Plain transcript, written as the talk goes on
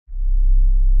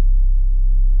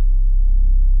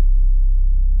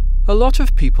A lot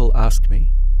of people ask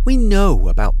me, we know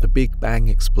about the Big Bang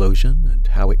explosion and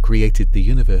how it created the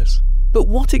universe, but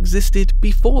what existed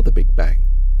before the Big Bang?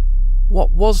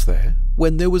 What was there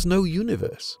when there was no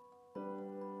universe?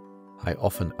 I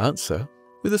often answer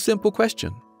with a simple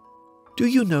question. Do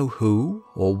you know who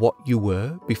or what you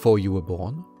were before you were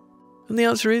born? And the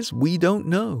answer is, we don't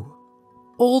know.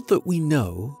 All that we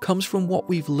know comes from what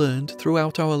we've learned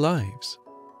throughout our lives.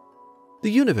 The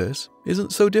universe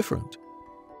isn't so different.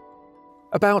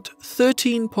 About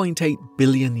 13.8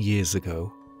 billion years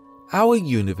ago, our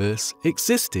universe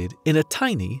existed in a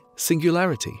tiny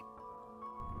singularity.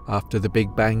 After the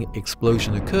Big Bang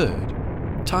explosion occurred,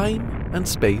 time and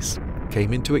space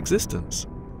came into existence.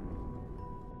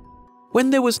 When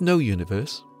there was no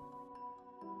universe,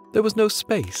 there was no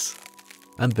space,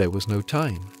 and there was no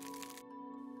time.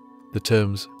 The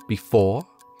terms before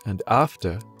and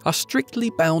after are strictly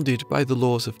bounded by the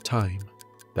laws of time.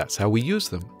 That's how we use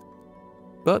them.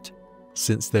 But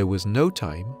since there was no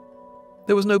time,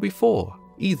 there was no before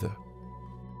either.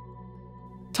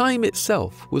 Time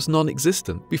itself was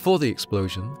non-existent before the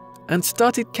explosion and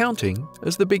started counting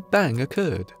as the Big Bang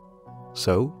occurred.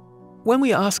 So, when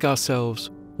we ask ourselves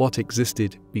what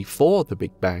existed before the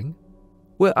Big Bang,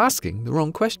 we're asking the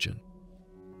wrong question.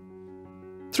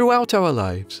 Throughout our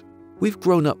lives, we've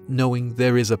grown up knowing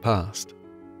there is a past.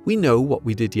 We know what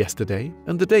we did yesterday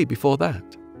and the day before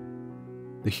that.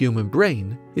 The human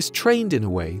brain is trained in a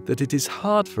way that it is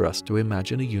hard for us to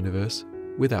imagine a universe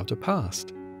without a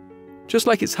past. Just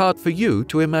like it's hard for you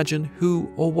to imagine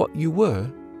who or what you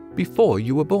were before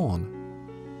you were born.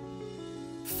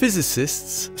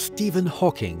 Physicists Stephen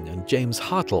Hawking and James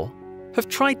Hartle have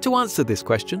tried to answer this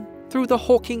question through the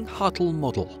Hawking-Hartle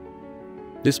model.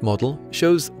 This model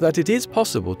shows that it is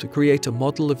possible to create a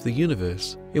model of the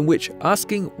universe in which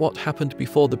asking what happened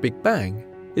before the Big Bang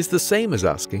is the same as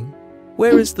asking,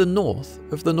 where is the north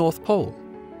of the North Pole?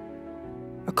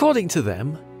 According to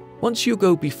them, once you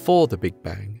go before the Big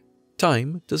Bang,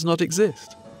 time does not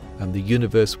exist, and the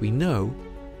universe we know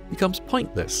becomes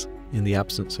pointless in the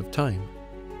absence of time.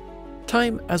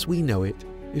 Time as we know it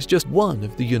is just one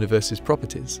of the universe's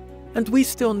properties, and we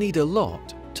still need a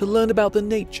lot to learn about the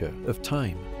nature of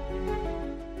time.